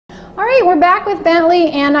All right, we're back with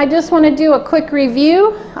Bentley, and I just want to do a quick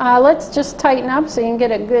review. Let's just tighten up so you can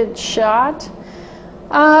get a good shot.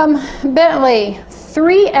 Bentley,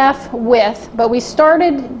 3F width, but we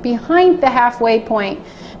started behind the halfway point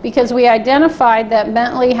because we identified that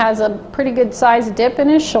Bentley has a pretty good sized dip in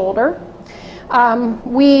his shoulder.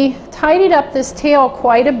 We tidied up this tail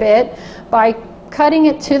quite a bit by cutting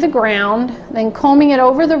it to the ground, then combing it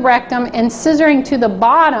over the rectum and scissoring to the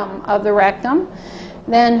bottom of the rectum,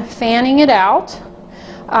 then fanning it out,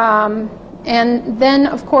 and then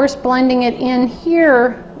of course blending it in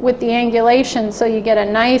here with the angulation so you get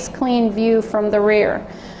a nice clean view from the rear.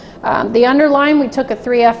 The underline we took a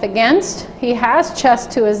 3F against. He has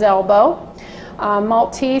chest to his elbow.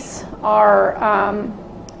 Maltese are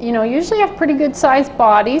usually have pretty good sized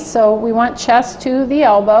bodies, so we want chest to the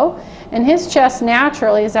elbow, and his chest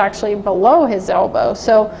naturally is actually below his elbow.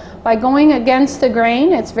 So by going against the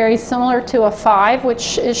grain, it's very similar to a 5,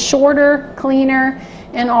 which is shorter, cleaner,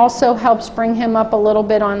 and also helps bring him up a little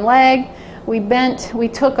bit on leg. We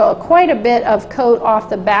took quite a bit of coat off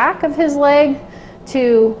the back of his leg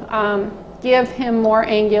to give him more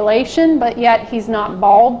angulation, but yet he's not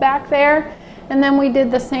bald back there. And then we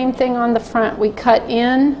did the same thing on the front. We cut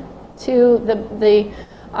in to the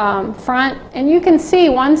front, and you can see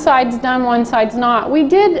one side's done, one side's not. We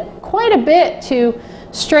did quite a bit to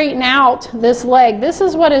straighten out this leg. This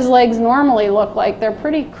is what his legs normally look like. They're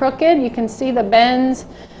pretty crooked. You can see the bends.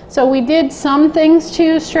 So we did some things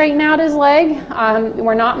to straighten out his leg.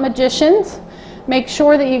 We're not magicians. Make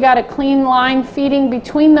sure that you got a clean line feeding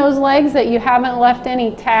between those legs, that you haven't left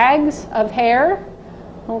any tags of hair.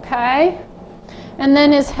 Okay? And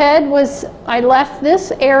then his head was, I left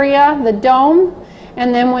this area, the dome,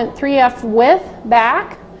 and then went 3F width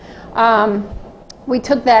back. We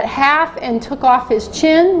took that half and took off his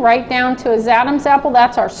chin right down to his Adam's apple.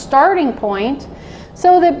 That's our starting point.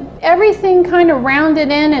 So that everything kind of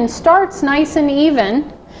rounded in and starts nice and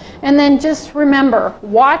even. And then just remember,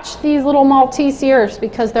 watch these little Maltese ears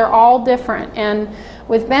because they're all different. And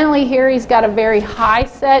with Bentley here, he's got a very high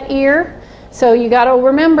set ear. So you got to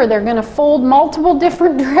remember they're going to fold multiple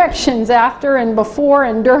different directions after and before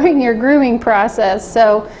and during your grooming process.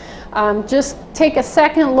 So just take a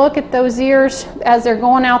second look at those ears as they're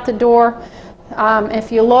going out the door.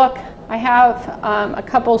 If you look, I have a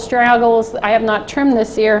couple straggles. I have not trimmed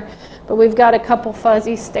this ear, but we've got a couple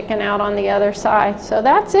fuzzies sticking out on the other side. So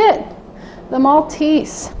that's it, the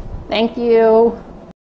Maltese. Thank you.